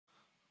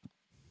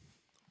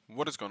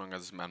What is going on,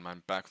 guys? This is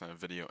Madden back with another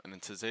video, and in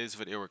today's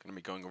video we're going to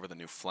be going over the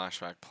new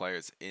flashback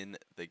players in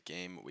the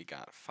game. We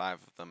got 5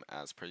 of them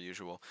as per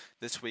usual.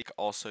 This week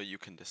also you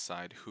can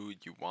decide who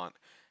you want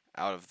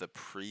out of the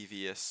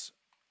previous,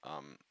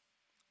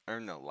 or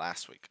no,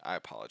 last week. I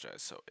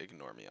apologize, so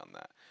ignore me on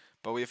that.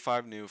 But we have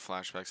 5 new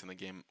flashbacks in the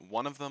game.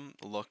 One of them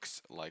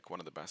looks like one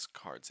of the best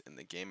cards in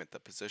the game at the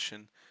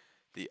position.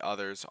 The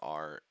others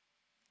are,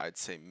 I'd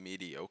say,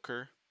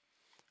 mediocre.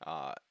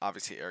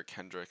 Obviously Eric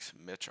Hendricks,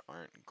 Mitch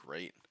aren't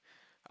great.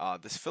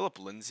 This Philip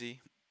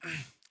Lindsay,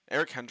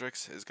 Eric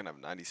Hendricks is going to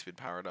have 90 speed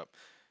powered up.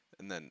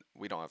 And then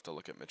we don't have to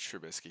look at Mitch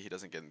Trubisky. He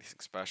doesn't get anything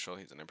special.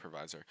 He's an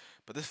improviser.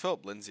 But this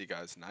Philip Lindsay,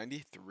 guys,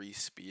 93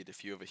 speed.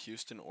 If you have a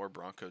Houston or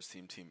Broncos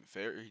team,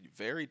 very,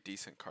 very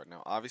decent card.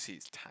 Now, obviously,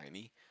 he's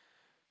tiny,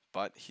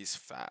 but he's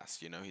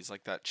fast. You know, he's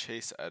like that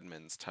Chase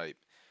Edmonds type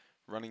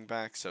running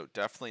back. So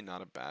definitely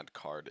not a bad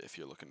card if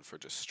you're looking for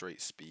just straight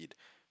speed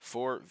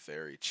for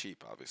very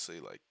cheap, obviously.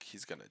 Like,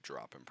 he's going to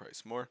drop in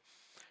price more.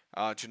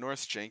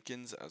 Janoris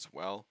Jenkins as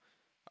well.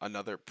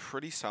 Another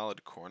pretty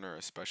solid corner,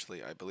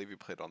 especially I believe he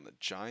played on the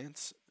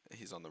Giants.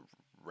 He's on the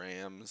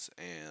Rams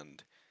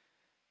and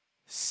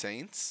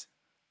Saints,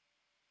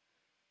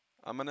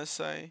 I'm going to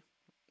say.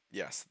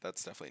 Yes,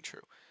 that's definitely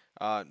true.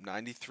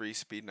 93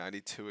 speed,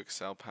 92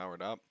 excel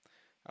powered up.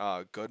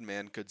 Good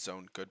man, good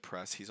zone, good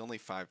press. He's only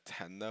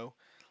 5'10 though.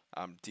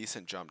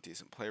 Decent jump,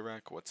 decent play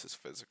rec. What's his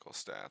physical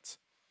stats?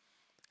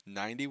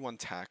 91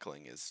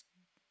 tackling is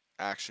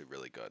actually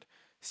really good.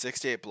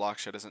 68 block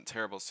shed isn't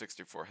terrible.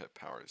 64 hit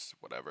powers,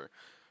 whatever.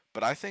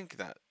 But I think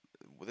that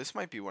this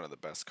might be one of the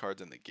best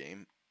cards in the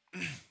game.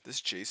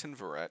 This Jason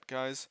Verrett,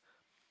 guys,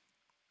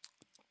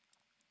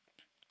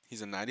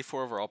 he's a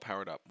 94 overall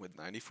powered up with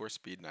 94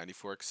 speed,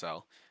 94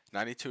 excel,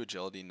 92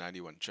 agility,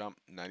 91 jump,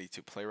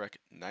 92 play rec,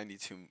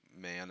 92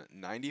 man,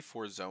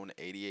 94 zone,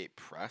 88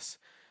 press.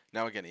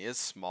 Now again, he is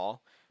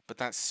small, but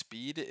that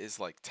speed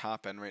is like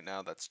top end right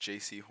now. That's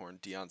J.C. Horn,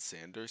 Deion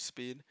Sanders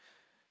speed.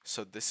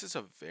 So this is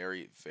a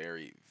very,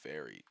 very,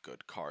 very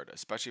good card,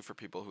 especially for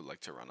people who like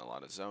to run a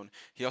lot of zone.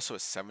 He also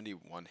has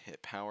 71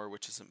 hit power,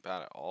 which isn't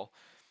bad at all.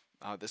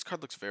 This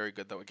card looks very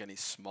good, though. Again, he's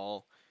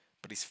small,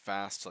 but he's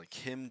fast. Like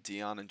him,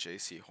 Dion, and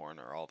J.C. Horn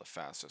are all the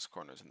fastest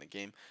corners in the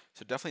game.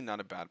 So definitely not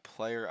a bad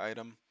player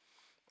item.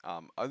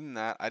 Other than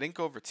that, I didn't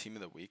go over Team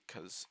of the Week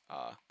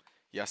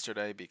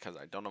yesterday because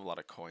I don't have a lot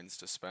of coins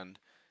to spend,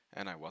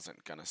 and I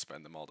wasn't going to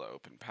spend them all to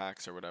open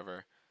packs or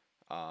whatever.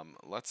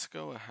 Let's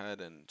go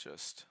ahead and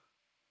just...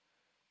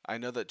 I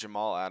know that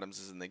Jamal Adams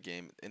is in the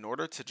game. In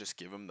order to just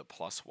give him the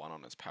 +1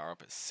 on his power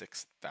up is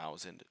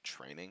 6,000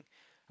 training.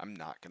 I'm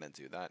not going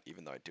to do that,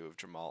 even though I do have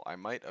Jamal. I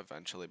might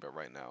eventually, but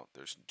right now,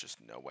 there's just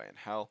no way in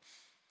hell.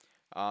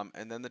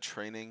 And then the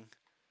training,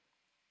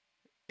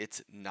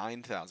 it's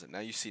 9,000. Now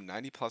you see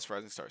 90 plus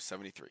Rising Star,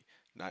 73,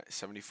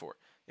 74.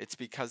 It's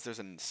because there's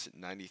a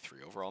 93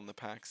 overall in the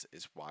packs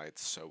is why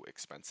it's so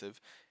expensive.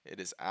 It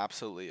is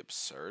absolutely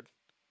absurd.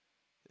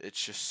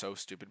 It's just so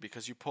stupid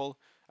because you pull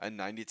a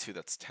 92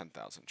 that's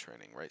 10,000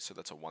 training, right? So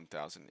that's a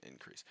 1,000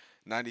 increase.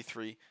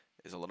 93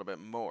 is a little bit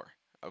more.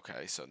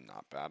 Okay, so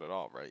not bad at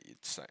all, right?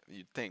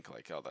 You'd think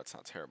like, oh, that's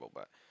not terrible,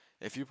 but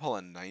if you pull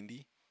a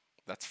 90,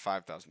 that's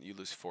 5,000. You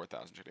lose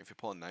 4,000 training. If you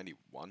pull a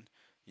 91,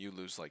 you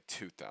lose like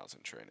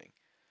 2,000 training.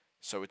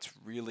 So it's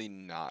really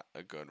not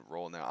a good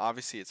roll. Now,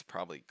 obviously, it's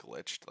probably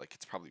glitched. Like,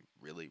 it's probably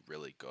really,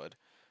 really good.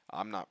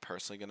 I'm not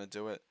personally going to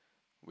do it.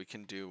 We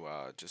can do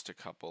just a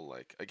couple,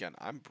 like, again,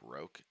 I'm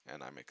broke,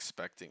 and I'm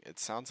expecting, it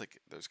sounds like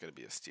there's going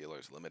to be a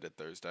Steelers Limited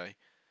Thursday,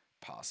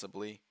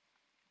 possibly,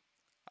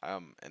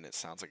 and it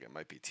sounds like it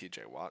might be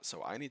TJ Watt,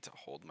 so I need to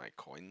hold my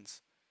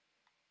coins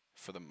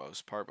for the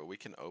most part, but we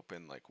can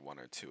open, like, 1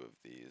 or 2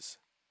 of these.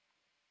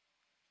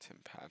 Tim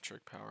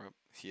Patrick power-up,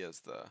 he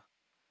has the,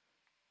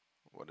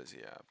 what does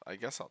he have? I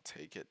guess I'll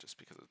take it just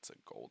because it's a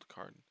gold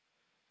card.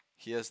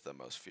 He has the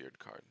most feared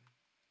card.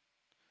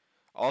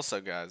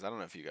 Also, guys, I don't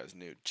know if you guys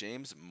knew,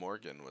 James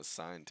Morgan was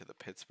signed to the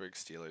Pittsburgh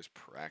Steelers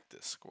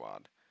practice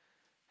squad.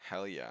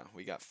 Hell yeah,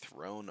 we got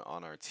thrown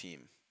on our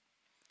team.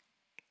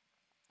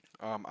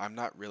 I'm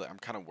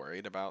kind of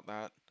worried about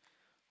that.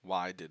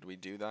 Why did we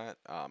do that?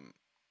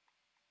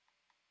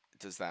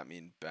 Does that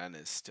mean Ben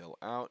is still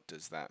out?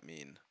 Does that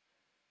mean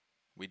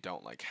we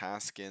don't like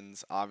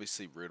Haskins?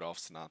 Obviously,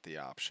 Rudolph's not the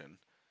option.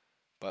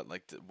 But,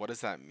 like, what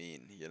does that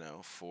mean, you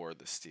know, for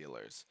the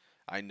Steelers?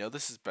 I know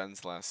this is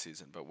Ben's last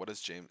season, but what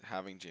does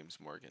having James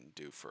Morgan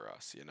do for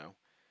us, you know?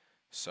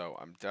 So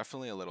I'm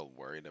definitely a little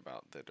worried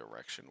about the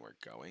direction we're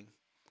going.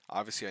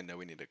 Obviously, I know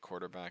we need a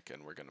quarterback,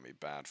 and we're going to be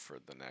bad for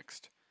the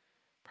next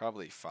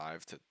probably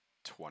 5 to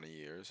 20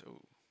 years.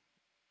 Ooh.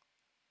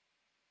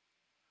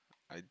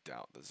 I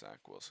doubt the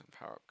Zach Wilson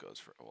power-up goes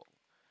for... Well,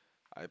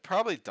 it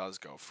probably does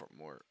go for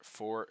more.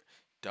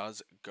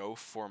 Does go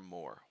for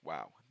more,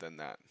 wow, than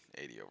that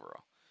 80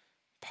 overall.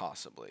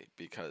 Possibly,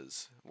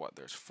 because, what,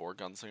 there's 4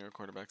 gunslinger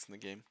quarterbacks in the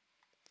game?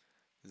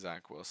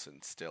 Zach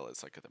Wilson still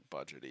is like a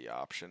budgety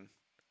option.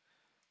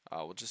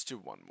 We'll just do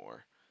one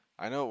more.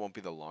 I know it won't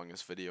be the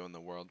longest video in the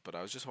world, but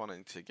I was just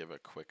wanting to give a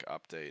quick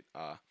update.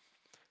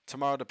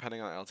 Tomorrow, depending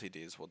on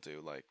LTDs, we'll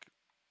do like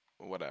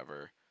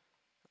whatever.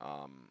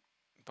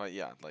 But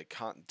yeah, like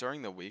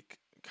during the week,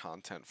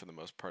 content for the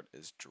most part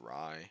is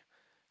dry.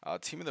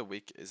 Team of the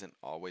week isn't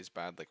always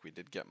bad. Like we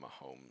did get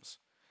Mahomes,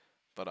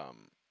 but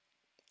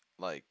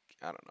like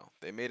I don't know,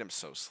 they made him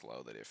so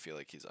slow that I feel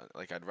like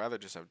like I'd rather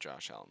just have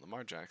Josh Allen,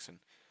 Lamar Jackson.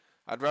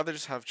 I'd rather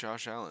just have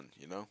Josh Allen,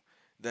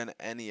 than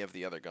any of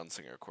the other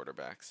gunslinger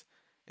quarterbacks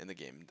in the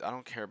game. I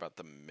don't care about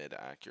the mid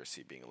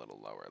accuracy being a little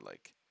lower.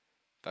 Like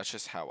that's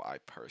just how I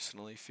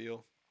personally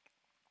feel.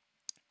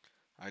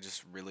 I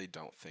just really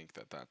don't think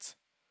that that's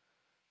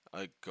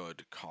a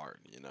good card.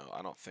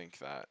 I don't think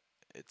that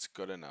it's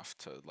good enough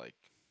to like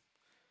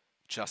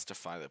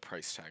justify the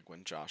price tag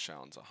when Josh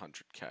Allen's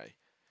 100K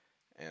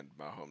and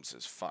Mahomes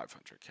is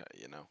 500K.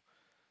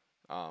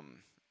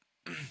 Um,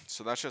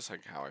 so that's just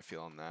like how I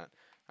feel on that.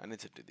 I need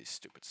to do these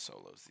stupid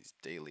solos, these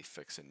daily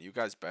fixing. You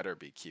guys better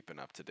be keeping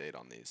up to date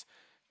on these,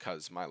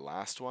 cause my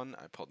last one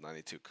I pulled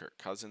 92 Kirk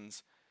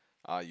Cousins.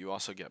 You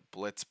also get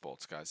blitz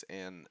bolts, guys,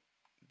 and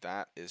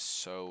that is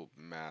so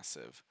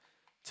massive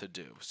to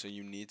do. So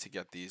you need to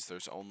get these.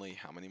 There's only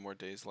how many more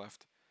days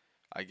left?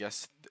 I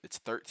guess it's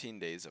 13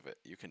 days of it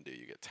you can do.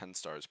 You get 10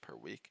 stars per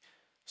week.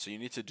 So you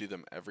need to do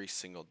them every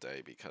single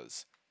day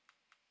because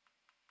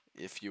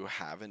if you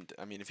haven't,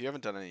 I mean, if you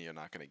haven't done any, you're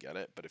not going to get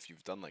it. But if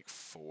you've done like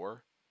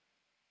 4,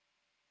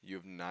 you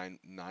have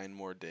nine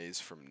more days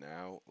from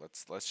now.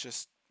 Let's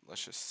just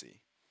see.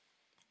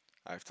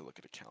 I have to look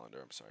at a calendar.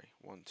 I'm sorry.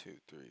 1, 2,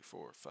 3,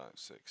 4, 5,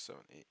 6,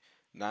 7, 8,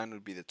 9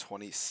 would be the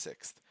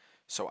 26th.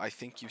 So I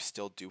think you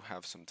still do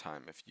have some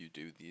time if you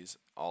do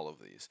all of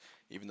these,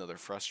 even though they're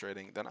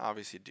frustrating. Then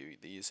obviously do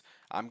these.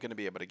 I'm gonna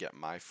be able to get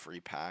my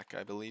free pack,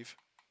 I believe.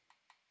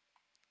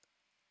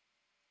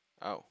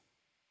 Oh,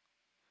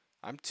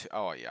 I'm two.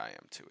 Oh yeah, I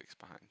am 2 weeks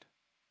behind.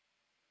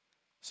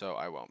 So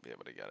I won't be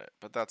able to get it,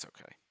 but that's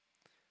okay.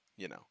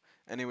 you know.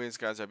 Anyways,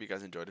 guys, I hope you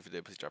guys enjoyed. If you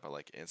did, please drop a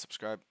like and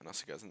subscribe, and I'll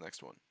see you guys in the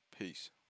next one. Peace.